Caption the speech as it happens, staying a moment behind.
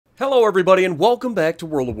Hello everybody and welcome back to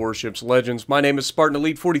World of Warships Legends. My name is Spartan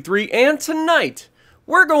Elite 43 and tonight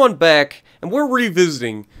we're going back and we're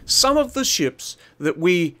revisiting some of the ships that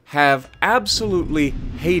we have absolutely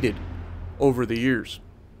hated over the years.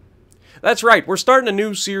 That's right, we're starting a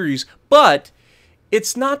new series, but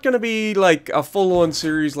it's not going to be like a full-on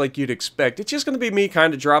series like you'd expect. It's just going to be me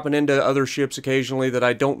kind of dropping into other ships occasionally that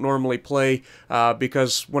I don't normally play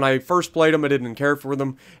because when I first played them, I didn't care for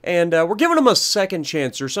them. And we're giving them a second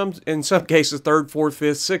chance, or in some cases, third, fourth,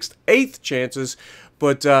 fifth, sixth, eighth chances.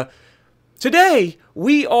 But today,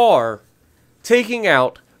 we are taking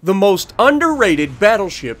out the most underrated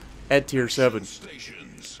battleship at Tier 7.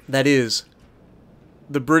 That is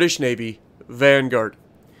the British Navy Vanguard.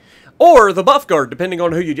 Or the Buff Guard, depending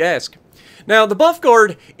on who you ask. Now, the Buff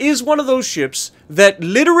Guard is one of those ships that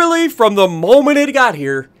literally, from the moment it got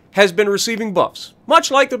here, has been receiving buffs. Much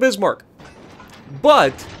like the Bismarck.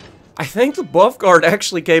 But I think the Buff Guard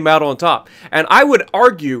actually came out on top. And I would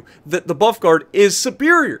argue that the Buff Guard is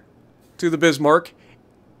superior to the Bismarck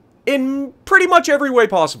in pretty much every way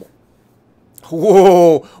possible.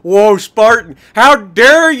 Whoa, whoa, Spartan. How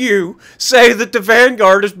dare you say that the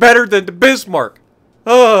Vanguard is better than the Bismarck?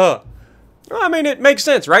 I mean, it makes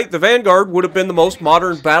sense, right? The Vanguard would have been the most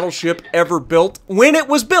modern battleship ever built when it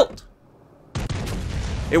was built.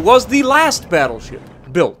 It was the last battleship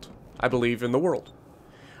built, I believe, in the world.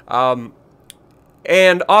 And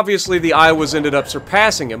obviously the Iowas ended up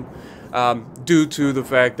surpassing him due to the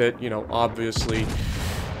fact that, you know, obviously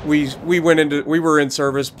we were in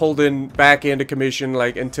service, pulled back into commission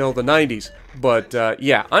like until the 90s. But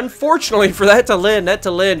yeah, unfortunately for that to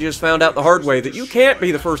Lin just found out the hard way that you can't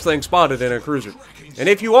be the first thing spotted in a cruiser. And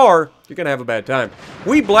if you are, you're gonna have a bad time.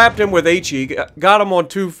 We blapped him with HE, got him on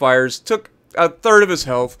 2 fires, took a third of his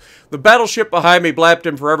health. The battleship behind me blapped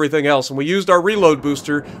him for everything else, and we used our reload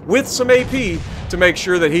booster with some AP to make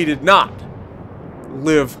sure that he did not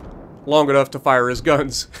live long enough to fire his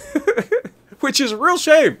guns. Which is a real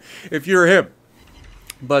shame if you're him.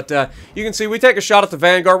 But you can see we take a shot at the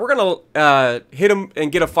Vanguard. We're going to hit him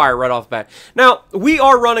and get a fire right off the bat. Now, we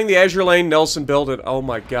are running the Azure Lane Nelson build, and oh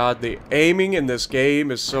my god, the aiming in this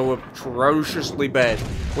game is so atrociously bad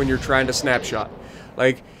when you're trying to snapshot.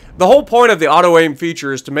 Like, the whole point of the auto-aim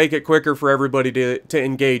feature is to make it quicker for everybody to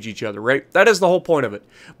engage each other, right? That is the whole point of it.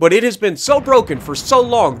 But it has been so broken for so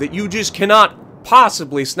long that you just cannot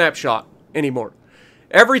possibly snapshot anymore.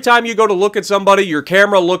 Every time you go to look at somebody, your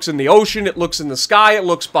camera looks in the ocean, it looks in the sky, it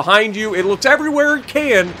looks behind you, it looks everywhere it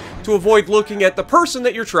can to avoid looking at the person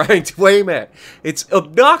that you're trying to aim at. It's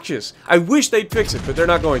obnoxious. I wish they'd fix it, but they're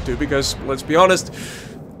not going to because, let's be honest,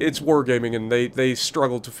 it's wargaming and they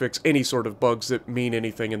struggle to fix any sort of bugs that mean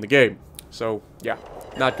anything in the game. So, yeah,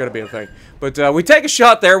 not going to be a thing. But we take a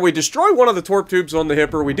shot there. We destroy one of the torp tubes on the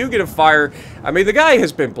Hipper. We do get a fire. I mean, the guy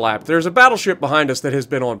has been blapped. There's a battleship behind us that has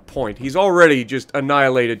been on point. He's already just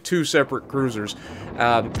annihilated 2 separate cruisers.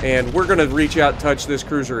 And we're going to reach out and touch this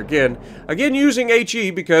cruiser again. Again, using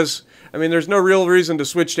HE because, I mean, there's no real reason to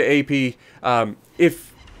switch to AP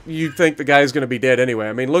if you think the guy's going to be dead anyway.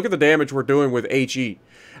 I mean, look at the damage we're doing with HE.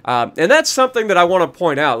 And that's something that I want to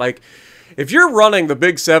point out. Like, if you're running the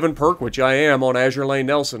Big 7 perk, which I am on Azure Lane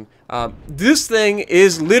Nelson, this thing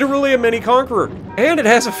is literally a mini Conqueror, and it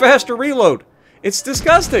has a faster reload. It's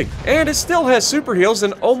disgusting, and it still has super heals,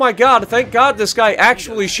 and oh my god, thank god this guy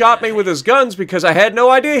actually shot me with his guns because I had no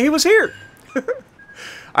idea he was here.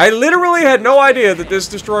 I literally had no idea that this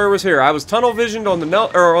destroyer was here. I was tunnel visioned on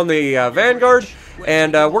the Vanguard,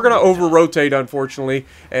 and we're going to over-rotate, unfortunately,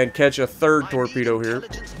 and catch a 3rd torpedo here,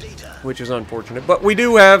 which is unfortunate. But we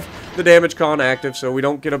do have the damage con active, so we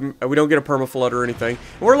don't get a permaflood or anything.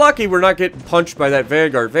 And we're lucky we're not getting punched by that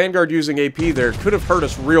Vanguard. Vanguard using AP there could have hurt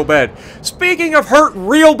us real bad. Speaking of hurt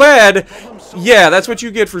real bad, yeah, that's what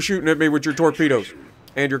you get for shooting at me with your torpedoes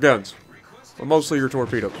and your guns. Well, mostly your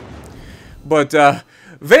torpedoes. But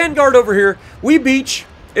Vanguard over here, we beach.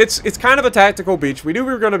 It's kind of a tactical beach. We knew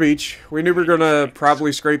we were going to beach. We knew we were going to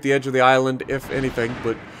probably scrape the edge of the island, if anything,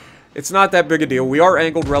 but it's not that big a deal. We are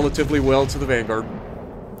angled relatively well to the Vanguard.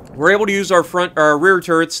 We're able to use our rear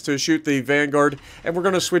turrets to shoot the Vanguard, and we're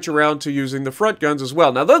going to switch around to using the front guns as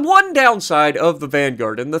well. Now, the one downside of the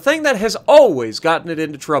Vanguard, and the thing that has always gotten it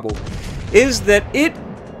into trouble, is that it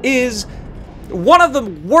is one of the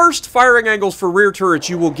worst firing angles for rear turrets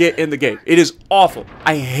you will get in the game. It is awful.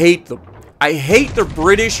 I hate them. I hate the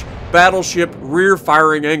British battleship rear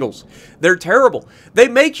firing angles. They're terrible. They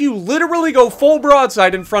make you literally go full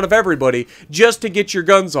broadside in front of everybody just to get your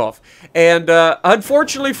guns off. And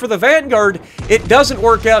unfortunately for the Vanguard, it doesn't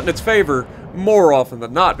work out in its favor more often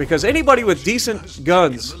than not, because anybody with decent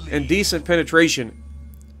guns and decent penetration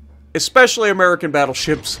especially American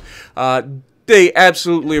battleships, they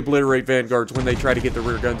absolutely obliterate Vanguards when they try to get the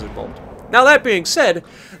rear guns involved. Now, that being said,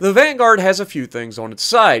 the Vanguard has a few things on its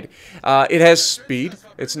side. It has speed.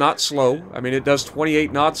 It's not slow. I mean, it does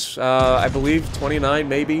 28 knots, I believe, 29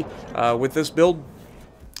 maybe, with this build.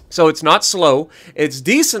 So it's not slow. It's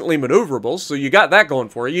decently maneuverable, so you got that going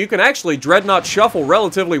for you. You can actually dreadnought shuffle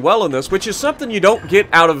relatively well in this, which is something you don't get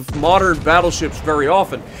out of modern battleships very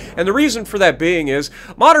often. And the reason for that being is,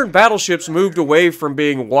 modern battleships moved away from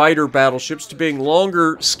being wider battleships to being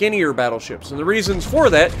longer, skinnier battleships. And the reasons for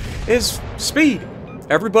that is speed.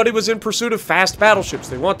 Everybody was in pursuit of fast battleships.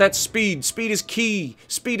 They want that speed. Speed is key.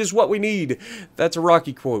 Speed is what we need. That's a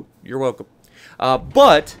Rocky quote. You're welcome.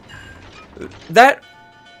 But that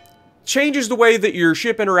changes the way that your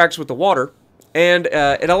ship interacts with the water, and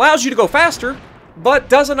it allows you to go faster, but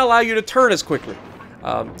doesn't allow you to turn as quickly.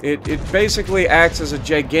 It basically acts as a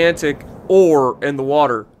gigantic oar in the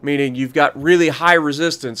water, meaning you've got really high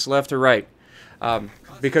resistance left to right,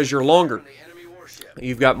 because you're longer.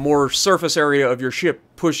 You've got more surface area of your ship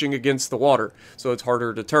pushing against the water, so it's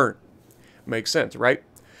harder to turn. Makes sense, right?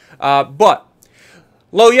 But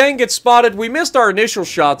Lo Yang gets spotted. We missed our initial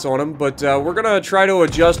shots on him, but we're going to try to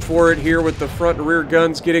adjust for it here with the front and rear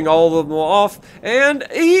guns getting all of them off. And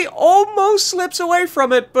he almost slips away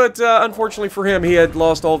from it, but unfortunately for him, he had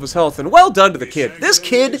lost all of his health. And well done to the kid. This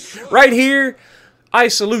kid right here, I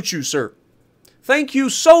salute you, sir. Thank you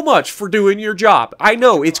so much for doing your job. I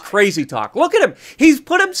know, it's crazy talk. Look at him. He's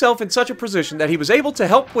put himself in such a position that he was able to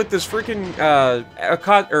help with this freaking,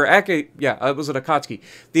 it was an Akatsuki.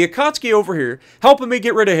 The Akatsuki over here, helping me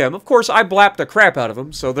get rid of him. Of course, I blapped the crap out of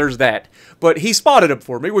him, so there's that. But he spotted him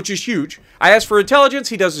for me, which is huge. I asked for intelligence,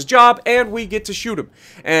 he does his job, and we get to shoot him.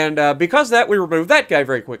 And because of that, we remove that guy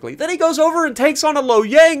very quickly. Then he goes over and takes on a Lo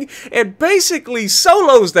Yang and basically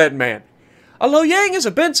solos that man. A Lo Yang is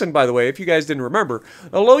a Benson, by the way, if you guys didn't remember.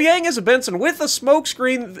 A Lo Yang is a Benson with a smoke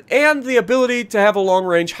screen and the ability to have a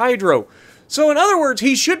long-range hydro. So in other words,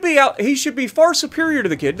 he should be far superior to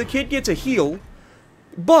the kid. The kid gets a heal,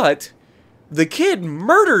 but the kid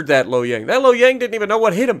murdered that Lo Yang. That Lo Yang didn't even know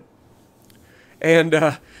what hit him. And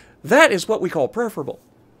that is what we call preferable.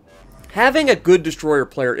 Having a good destroyer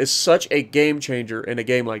player is such a game changer in a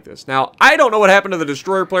game like this. Now, I don't know what happened to the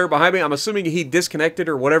destroyer player behind me. I'm assuming he disconnected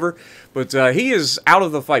or whatever, but he is out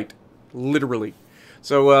of the fight, literally.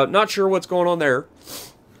 So, not sure what's going on there.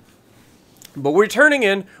 But we're turning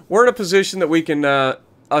in. We're in a position that we can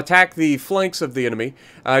attack the flanks of the enemy.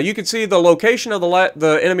 You can see the location of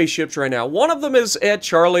the enemy ships right now. One of them is at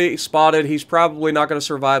Charlie, spotted. He's probably not going to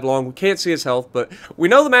survive long. We can't see his health, but we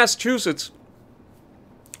know the Massachusetts,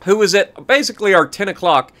 who is at basically our 10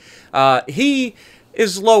 o'clock. He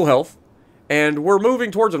is low health, and we're moving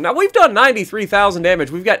towards him. Now, we've done 93,000 damage.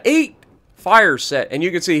 We've got 8 fires set, and you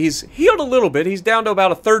can see he's healed a little bit. He's down to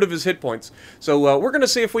about a third of his hit points. So we're going to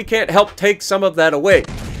see if we can't help take some of that away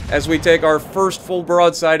as we take our first full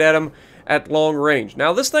broadside at him at long range.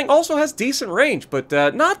 Now, this thing also has decent range, but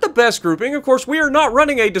not the best grouping. Of course, we are not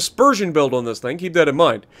running a dispersion build on this thing. Keep that in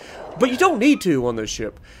mind. But you don't need to on this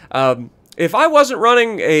ship. If I wasn't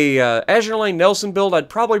running a Azure Lane Nelson build, I'd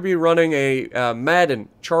probably be running a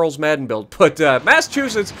Charles Madden build. But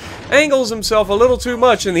Massachusetts angles himself a little too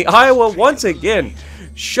much, and the Iowa, once again,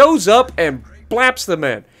 shows up and blaps the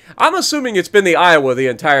man. I'm assuming it's been the Iowa the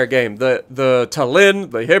entire game. The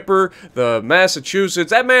Tallinn, the Hipper, the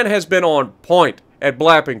Massachusetts, that man has been on point at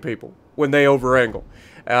blapping people when they overangle.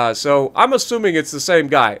 So I'm assuming it's the same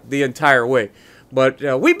guy the entire way. But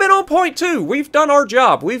we've been on point too. We've done our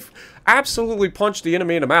job. We've absolutely punched the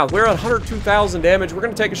enemy in the mouth. We're at 102,000 damage. We're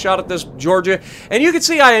going to take a shot at this Georgia. And you can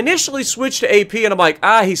see I initially switched to AP, and I'm like,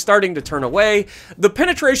 he's starting to turn away. The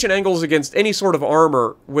penetration angles against any sort of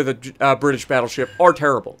armor with a British battleship are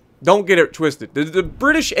terrible. Don't get it twisted. The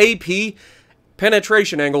British AP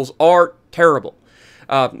penetration angles are terrible.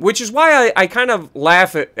 Which is why I kind of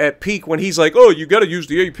laugh at Peak when he's like, oh, you got to use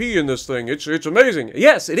the AP in this thing. It's amazing.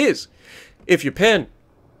 Yes, it is, if you pen.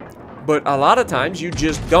 But a lot of times you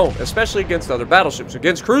just don't, especially against other battleships.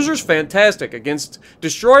 Against cruisers, fantastic. Against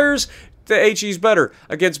destroyers, the HE's better.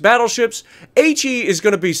 Against battleships, HE is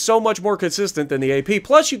going to be so much more consistent than the AP.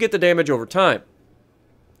 Plus, you get the damage over time.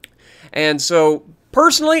 And so,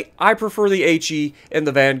 personally, I prefer the HE and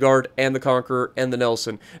the Vanguard and the Conqueror and the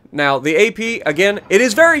Nelson. Now, the AP, again, it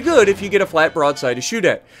is very good if you get a flat broadside to shoot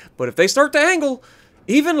at. But if they start to angle,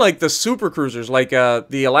 even like the super cruisers, like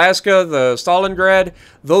the Alaska, the Stalingrad,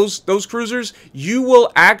 those cruisers, you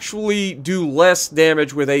will actually do less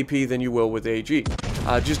damage with AP than you will with AG.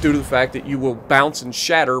 Just due to the fact that you will bounce and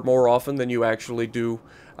shatter more often than you actually do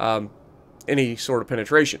any sort of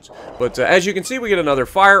penetrations. But as you can see, we get another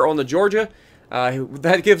fire on the Georgia.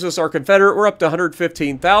 That gives us our Confederate. We're up to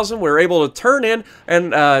 115,000. We're able to turn in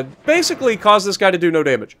and basically cause this guy to do no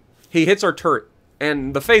damage. He hits our turret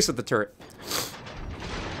and the face of the turret.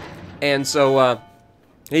 And so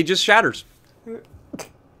he just shatters.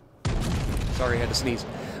 Sorry, I had to sneeze.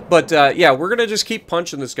 But, yeah, we're going to just keep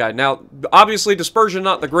punching this guy. Now, obviously, dispersion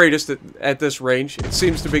not the greatest at this range. It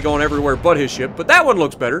seems to be going everywhere but his ship. But that one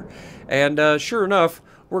looks better. And, sure enough,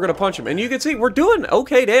 we're going to punch him. And you can see, we're doing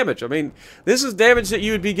okay damage. I mean, this is damage that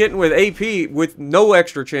you would be getting with AP with no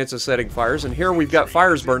extra chance of setting fires. And here we've got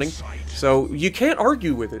fires burning. So, you can't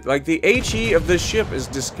argue with it. Like, the HE of this ship is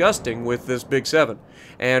disgusting with this Big 7.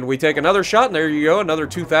 And we take another shot, and there you go. Another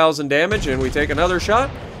 2,000 damage. And we take another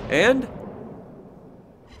shot, and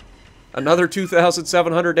another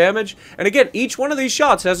 2,700 damage. And again, each one of these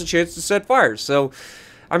shots has a chance to set fires. So,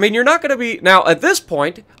 I mean, you're not going to be... Now, at this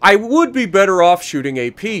point, I would be better off shooting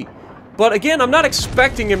AP. But again, I'm not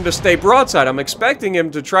expecting him to stay broadside. I'm expecting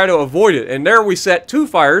him to try to avoid it. And there we set 2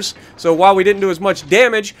 fires. So while we didn't do as much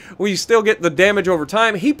damage, we still get the damage over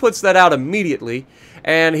time. He puts that out immediately.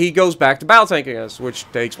 And he goes back to battle tanking us,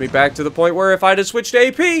 which takes me back to the point where if I'd have switched to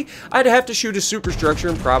AP, I'd have to shoot his superstructure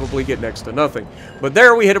and probably get next to nothing. But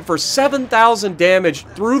there we hit him for 7,000 damage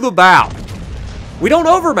through the bow. We don't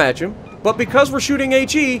overmatch him, but because we're shooting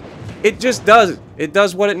HE, it just does it. It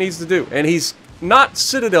does what it needs to do. And he's not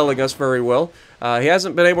citadeling us very well. He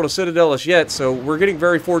hasn't been able to citadel us yet, so we're getting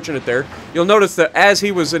very fortunate there. You'll notice that as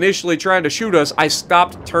he was initially trying to shoot us, I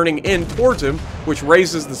stopped turning in towards him, which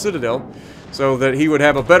raises the citadel, so that he would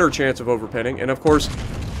have a better chance of overpinning. And of course,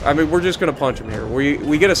 I mean, we're just going to punch him here.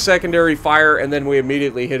 We get a secondary fire, and then we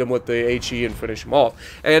immediately hit him with the HE and finish him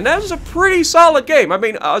off. And that was a pretty solid game. I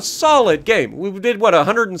mean, a solid game. We did, what,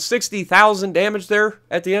 160,000 damage there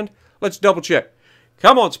at the end? Let's double check.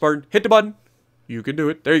 Come on, Spartan. Hit the button. You can do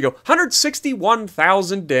it. There you go.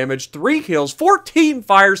 161,000 damage, 3 kills, 14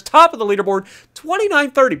 fires, top of the leaderboard,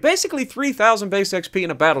 2930. Basically 3,000 base XP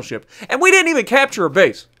in a battleship. And we didn't even capture a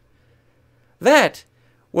base. That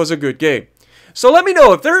was a good game. So let me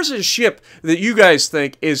know if there's a ship that you guys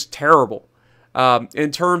think is terrible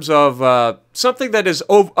in terms of something that is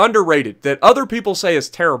underrated, that other people say is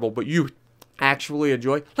terrible, but you actually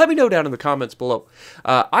enjoy. Let me know down in the comments below.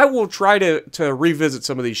 I will try to revisit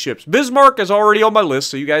some of these ships. Bismarck is already on my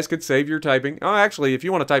list, so you guys could save your typing. Oh, actually, if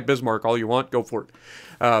you want to type Bismarck all you want, go for it.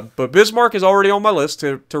 But Bismarck is already on my list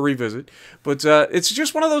to revisit. But it's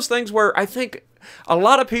just one of those things where I think a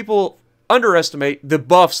lot of people underestimate the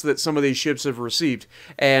buffs that some of these ships have received,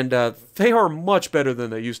 and they are much better than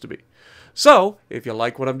they used to be. So, if you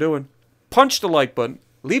like what I'm doing, punch the like button,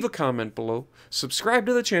 leave a comment below, subscribe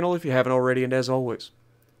to the channel if you haven't already, and as always,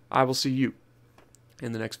 I will see you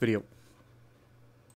in the next video.